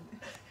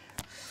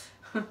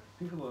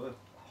 People were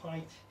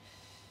quite.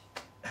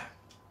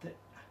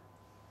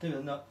 They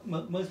were not.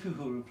 Most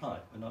people who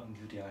replied were not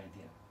into the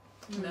idea.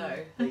 No.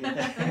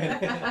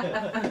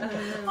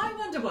 I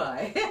wonder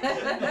why.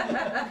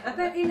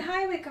 But in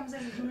High Wycombe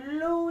there's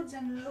loads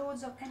and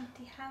loads of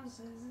empty houses,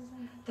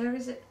 isn't it? There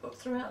is it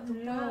throughout the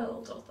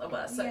world, or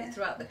well, certainly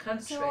throughout the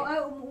country.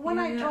 So when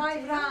I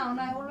drive round,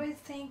 I always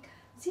think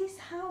these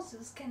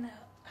houses can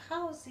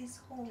house these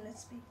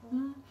homeless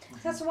people.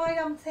 That's why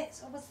I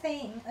was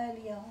saying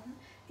earlier on,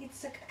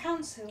 it's a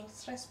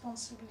council's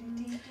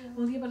responsibility to.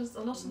 Well, yeah, but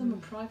a lot of them are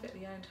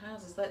privately owned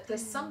houses.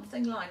 There's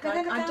something like But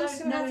then the I council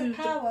don't know. has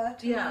the power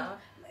to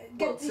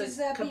get these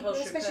people,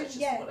 compulsory especially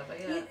purchase or whatever.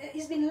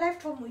 It's been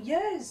left for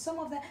years.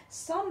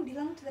 Some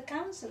belong to the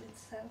council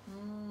itself.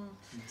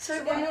 So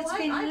And it's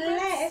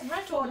been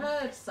left or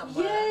heard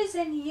somewhere. years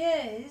and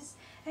years,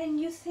 and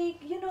you think,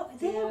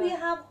 there we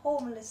have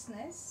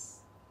homelessness,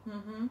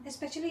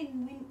 especially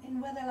in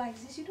weather like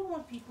this. You don't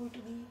want people to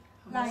be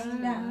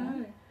lying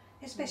down,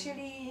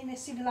 especially in a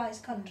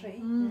civilized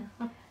country.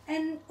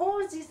 And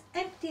all these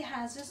empty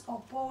houses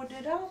are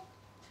boarded up.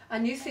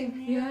 And you think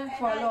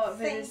quite a lot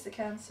of it is the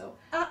council?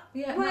 Well,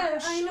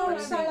 I know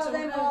some of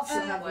them are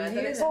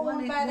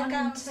owned by the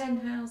council. 1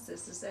 in 10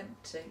 houses is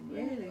empty.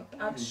 Really?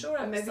 I'm sure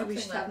I've Maybe something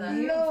we should like have that.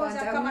 new- Loads find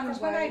have out come more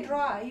across when I why-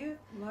 drive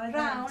why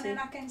round empty. and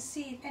I can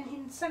see it. And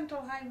in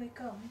Central High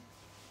Wycombe,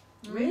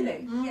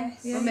 Really?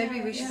 yes. Well, maybe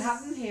we should yes.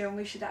 have them here and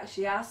we should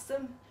actually ask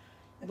them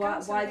The why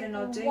council they're not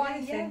people, doing why,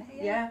 anything.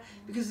 yeah.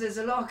 Because there's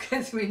a lot,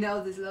 as we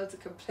know, there's loads of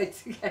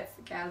complaints against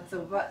the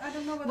council. But I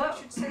don't know whether I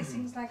should say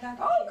things like that.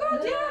 oh God,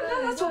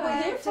 no, that's what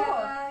we're here for.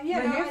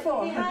 We're here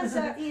for. It has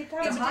a,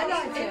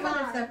 Even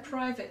if they're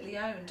privately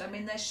owned, I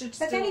mean, there should But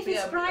then still if be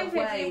it's a way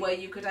privately- where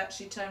you could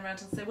actually turn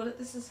around and say, well,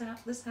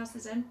 this house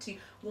is empty.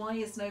 Why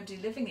is nobody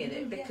living in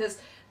it? Because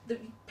the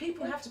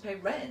people have to pay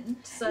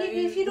rent. So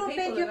if you the don't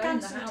pay people your who own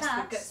the council house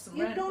would get tax, some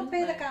you rent, don't wouldn't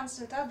pay the they?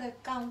 council tax. The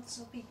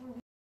council people will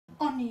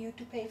honor you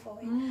to pay for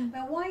it.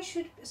 But why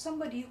should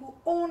somebody who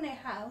own a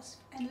house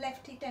and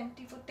left it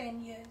empty for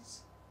 10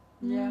 years?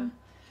 Yeah.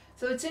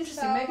 So it's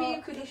interesting. So Maybe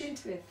you could look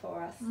into it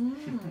for us.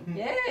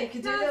 Yeah, you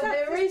could do a No, little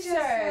bit of that's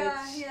research.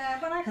 just, yeah,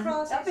 when I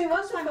cross That'd be it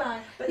crosses my wonderful.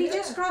 mind. But It yeah.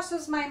 just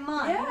crosses my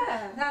mind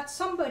Yeah. that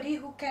somebody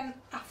who can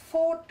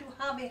afford to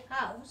have a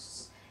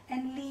house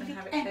and leave And it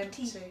have it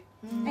empty. empty.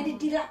 And it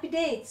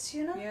dilapidates,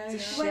 Yeah,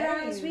 It's a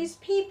Whereas shame. with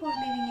people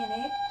living in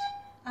it,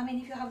 I mean,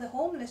 if you have the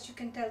homeless, you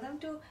can tell them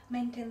to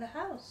maintain the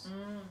house. I'm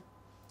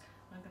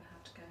going to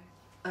have to go.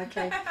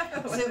 Okay.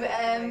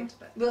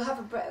 So we'll have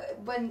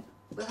a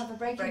we'll have a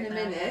break in a now,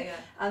 minute, yeah.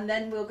 and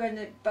then we're going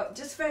to. But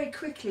just very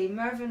quickly,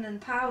 Mervyn and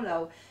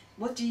Paolo,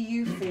 what do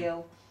you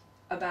feel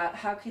about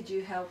how could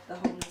you help the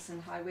homeless in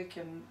High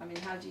Wycombe? I mean,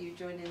 how do you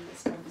join in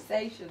this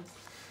conversation,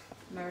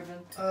 Mervyn?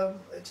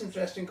 It's an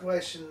interesting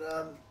question.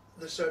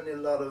 There's certainly a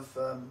lot of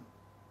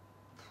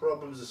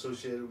problems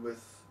associated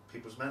with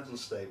people's mental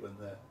state when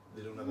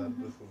they don't have a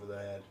roof over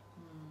their head,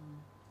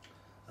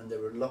 and their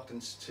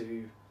reluctance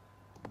to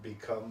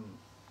become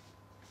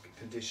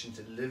conditioned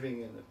to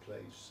living in a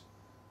place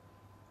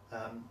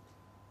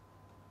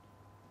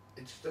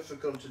it's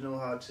difficult to know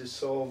how to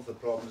solve the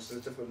problems.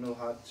 It's difficult to know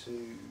how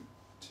to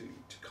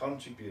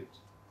contribute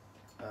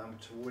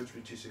towards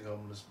reducing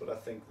homelessness. But I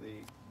think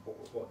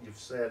what you've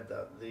said,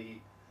 that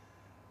the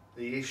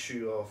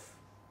issue of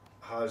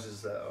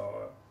houses that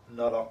are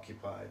not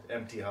occupied,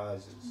 empty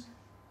houses,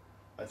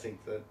 I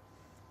think that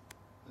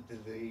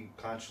the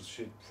council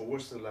should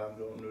force the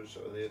landowners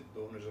or the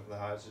owners of the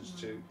houses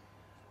to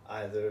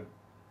either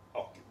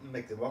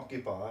make them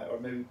occupy or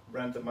maybe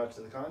rent them out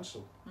to the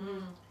council.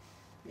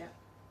 Yeah,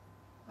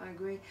 I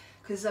agree.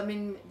 Because I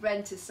mean,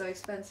 rent is so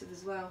expensive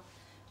as well.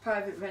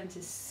 Private rent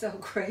is so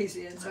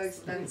crazy and so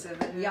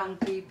expensive, and young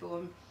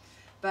people.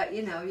 But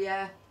you know,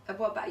 yeah.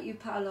 What about you,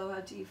 Paolo?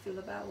 How do you feel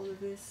about all of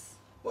this?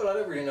 Well, I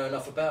don't really know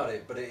enough about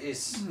it, but it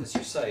is, as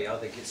you say, I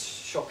think it's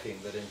shocking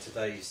that in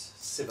today's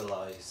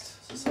civilised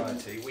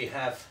society we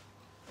have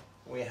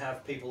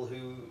people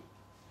who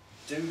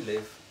do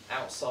live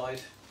outside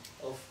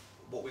of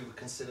what we would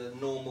consider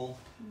normal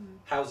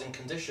housing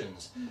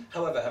conditions.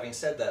 However, having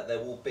said that, there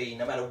will be,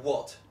 no matter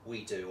what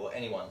we do or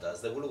anyone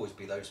does, there will always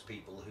be those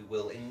people who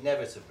will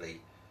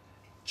inevitably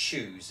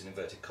choose, in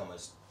inverted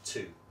commas,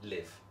 to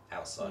live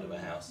outside of a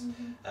house,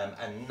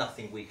 and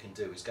nothing we can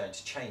do is going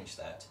to change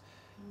that.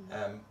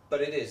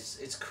 But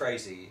it's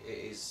crazy,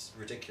 it is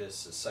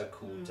ridiculous, a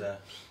so-called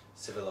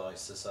civilised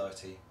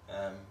society.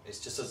 It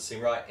just doesn't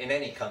seem right in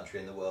any country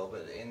in the world,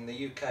 but in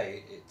the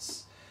UK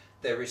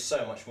there is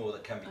so much more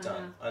that can be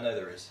done. I know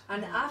there is.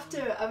 And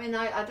after, I mean,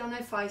 I don't know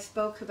if I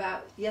spoke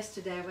about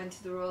yesterday, I went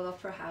to the Royal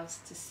Opera House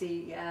to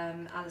see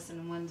Alice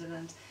in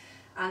Wonderland,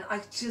 and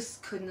I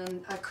just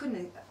couldn't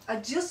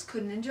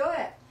enjoy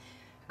it.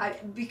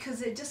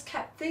 Because it just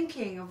kept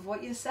thinking of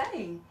what you're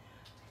saying.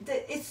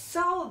 It's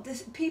so,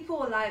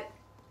 people are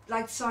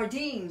like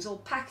sardines all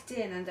packed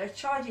in, and they're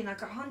charging like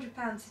 £100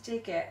 a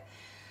ticket.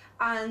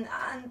 And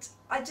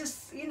I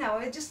just, you know,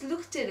 I just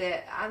looked at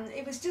it, and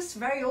it was just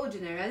very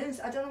ordinary.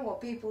 I don't know what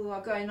people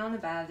are going on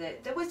about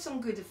it. There were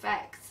some good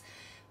effects,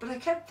 but I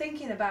kept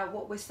thinking about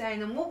what we're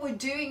saying, and what we're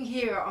doing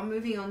here on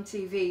Moving On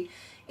TV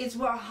is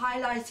we're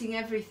highlighting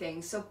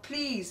everything. So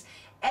please,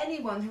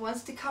 anyone who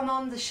wants to come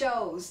on the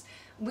shows,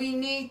 we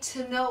need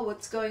to know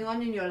what's going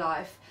on in your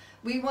life.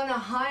 We want to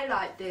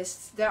highlight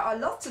this. There are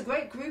lots of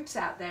great groups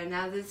out there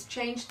now. There's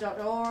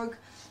change.org,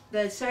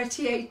 there's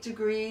 38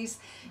 Degrees.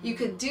 You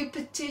can do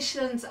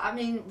petitions. I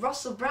mean,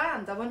 Russell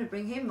Brand, I want to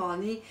bring him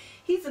on.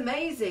 He's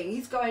amazing.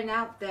 He's going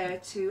out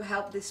there to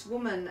help this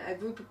woman, a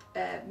group of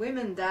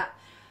women that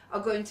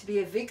are going to be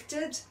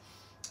evicted.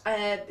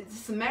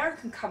 This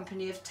American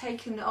company have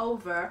taken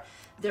over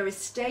their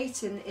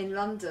estate in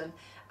London,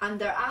 and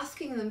they're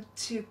asking them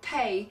to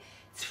pay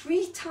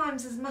 3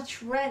 times as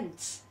much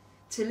rent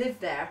to live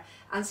there.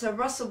 And so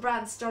Russell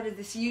Brand started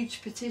this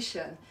huge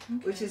petition,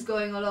 which is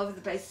going all over the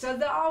place. So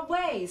there are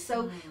ways.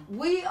 So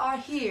we are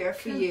here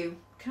for you.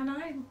 Can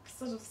I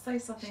sort of say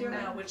something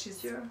now, which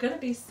is going to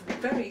be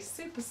very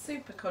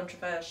super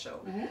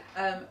controversial?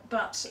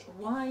 But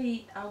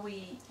why are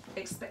we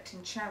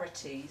expecting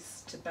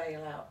charities to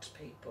bail out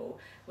people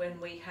when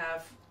we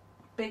have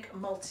big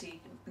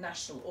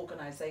multinational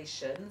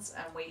organisations,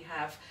 and we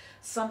have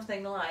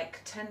something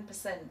like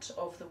 10%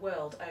 of the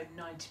world own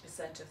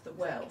 90% of the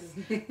wealth?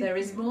 There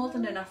is more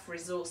than enough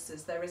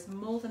resources, there is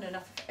more than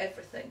enough of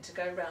everything to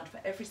go around for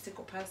every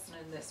single person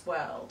in this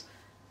world.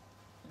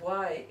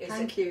 Why is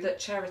it that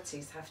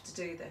charities have to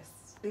do this?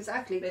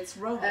 Exactly. It's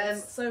wrong.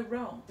 It's so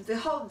wrong.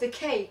 The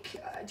cake,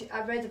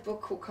 I read a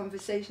book called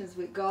Conversations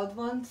with God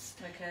once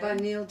by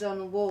Neil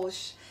Donald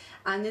Walsh.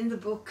 And in the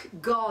book,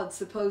 God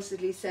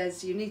supposedly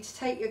says you need to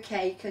take your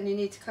cake and you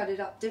need to cut it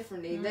up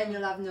differently, then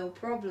you'll have no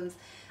problems.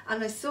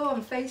 And I saw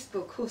on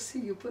Facebook also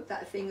you put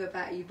that thing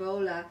about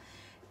Ebola.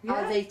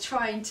 Are they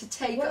trying to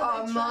take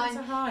our mind?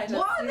 Why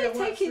are they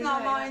taking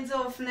our minds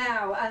off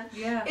now? And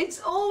it's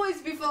always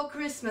before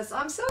Christmas.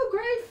 I'm so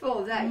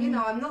grateful that, you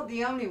know, I'm not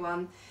the only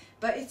one.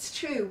 But it's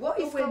true. What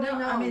is going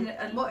on? I mean,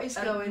 what is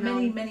going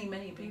on?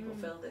 Many people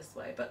feel this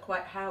way, but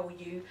quite how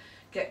you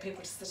get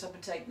people to sit up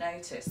and take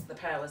notice, the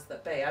powers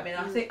that be. I mean,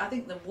 I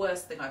think the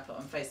worst thing I put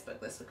on Facebook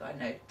this week I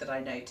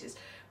noticed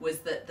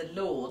was that the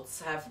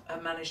Lords have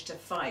managed to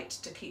fight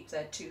to keep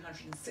their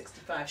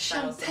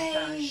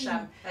 £265,000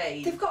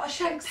 champagne. They've got a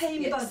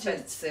champagne budget.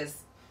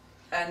 Expenses,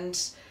 and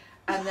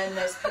then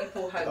there's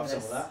people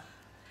homeless.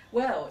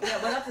 Well, yeah,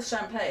 we'll have the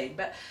champagne,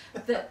 but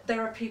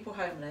there are people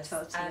homeless,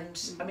 and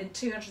I mean,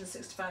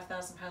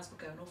 £265,000 will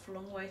go an awful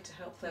long way to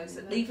help those,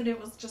 and even if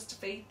it was just to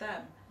feed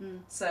them.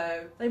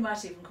 So they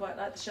might even quite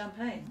like the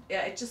champagne.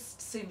 Yeah, it just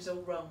seems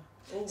all wrong.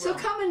 So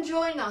come and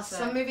join us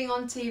on Moving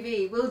On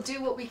TV. We'll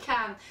do what we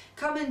can.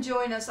 Come and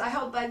join us. I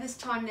hope by this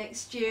time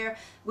next year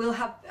we'll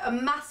have a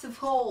massive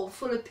hall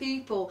full of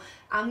people,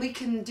 and we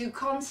can do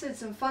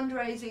concerts and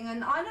fundraising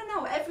and I don't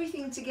know,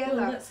 everything together.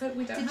 Well, let's hope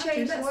we don't have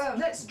to.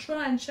 Let's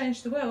try and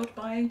change the world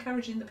by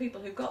encouraging the people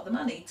who've got the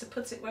money to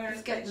put it where it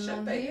should be. Get them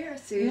on here,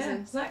 Susan. Yeah,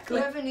 exactly.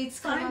 Whoever needs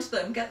to find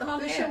them, get them on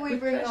here. Who shall we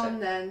bring on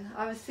then?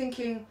 I was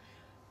thinking,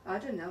 I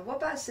don't know. What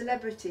about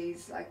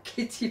celebrities like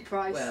Kitty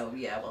Pryce? Well,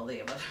 yeah, well,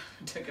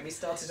 don't get me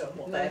started on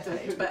what they're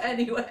paid. But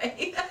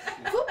anyway,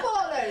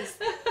 footballers,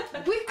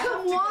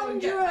 Wickham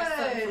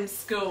Wanderers. From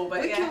school,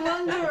 but Wickham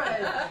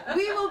Wanderers.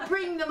 We will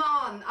bring them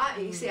on.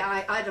 You see,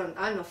 I'm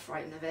not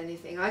frightened of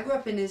anything. I grew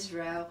up in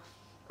Israel.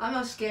 I'm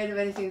not scared of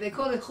anything. They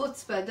call it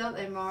chutzpah, don't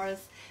they,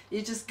 Morris?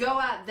 You just go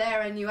out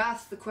there and you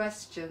ask the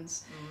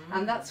questions.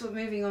 And that's what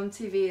Moving On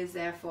TV is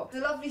there for.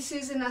 The lovely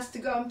Susan has to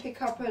go and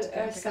pick up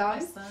her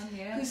son,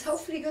 yes. who's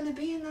hopefully going to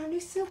be in our new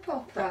soap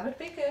opera. That would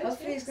be good.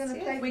 Hopefully he's going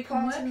to play we the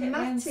part can of work it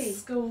around Matty.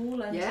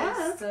 school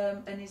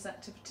and his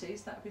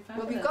activities. That would be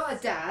fabulous. Well, we've got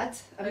a dad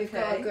and we've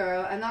got a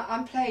girl, and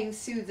I'm playing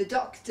Sue the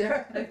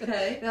doctor.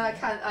 Okay. No,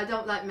 I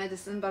don't like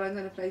medicine, but I'm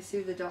going to play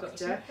Sue the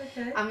doctor.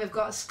 Okay. And we've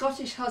got a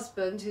Scottish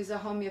husband who's a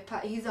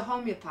homeopath. He's a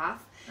homeopath.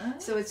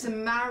 So it's a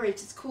marriage.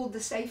 It's called the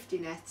safety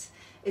net.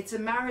 It's a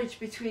marriage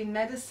between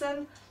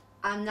medicine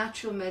and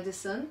natural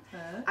medicine,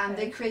 and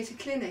they create a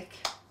clinic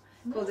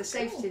called the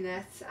Safety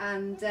Net,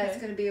 and it's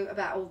going to be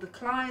about all the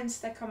clients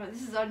that come in.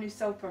 This is our new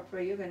soap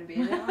opera. You're going to be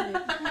in it, aren't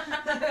you?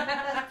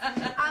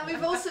 And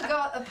we've also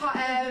got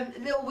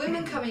Little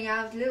Women coming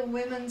out. Little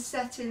Women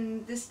set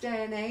in this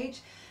day and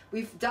age.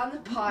 We've done a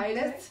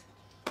pilot.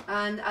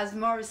 And as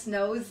Morris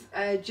knows,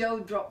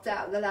 Joe dropped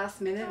out at the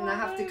last minute, and I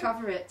have to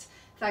cover it.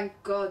 Thank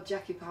God,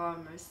 Jackie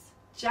Palmer's.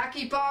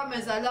 Jackie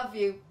Palmer's, I love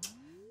you.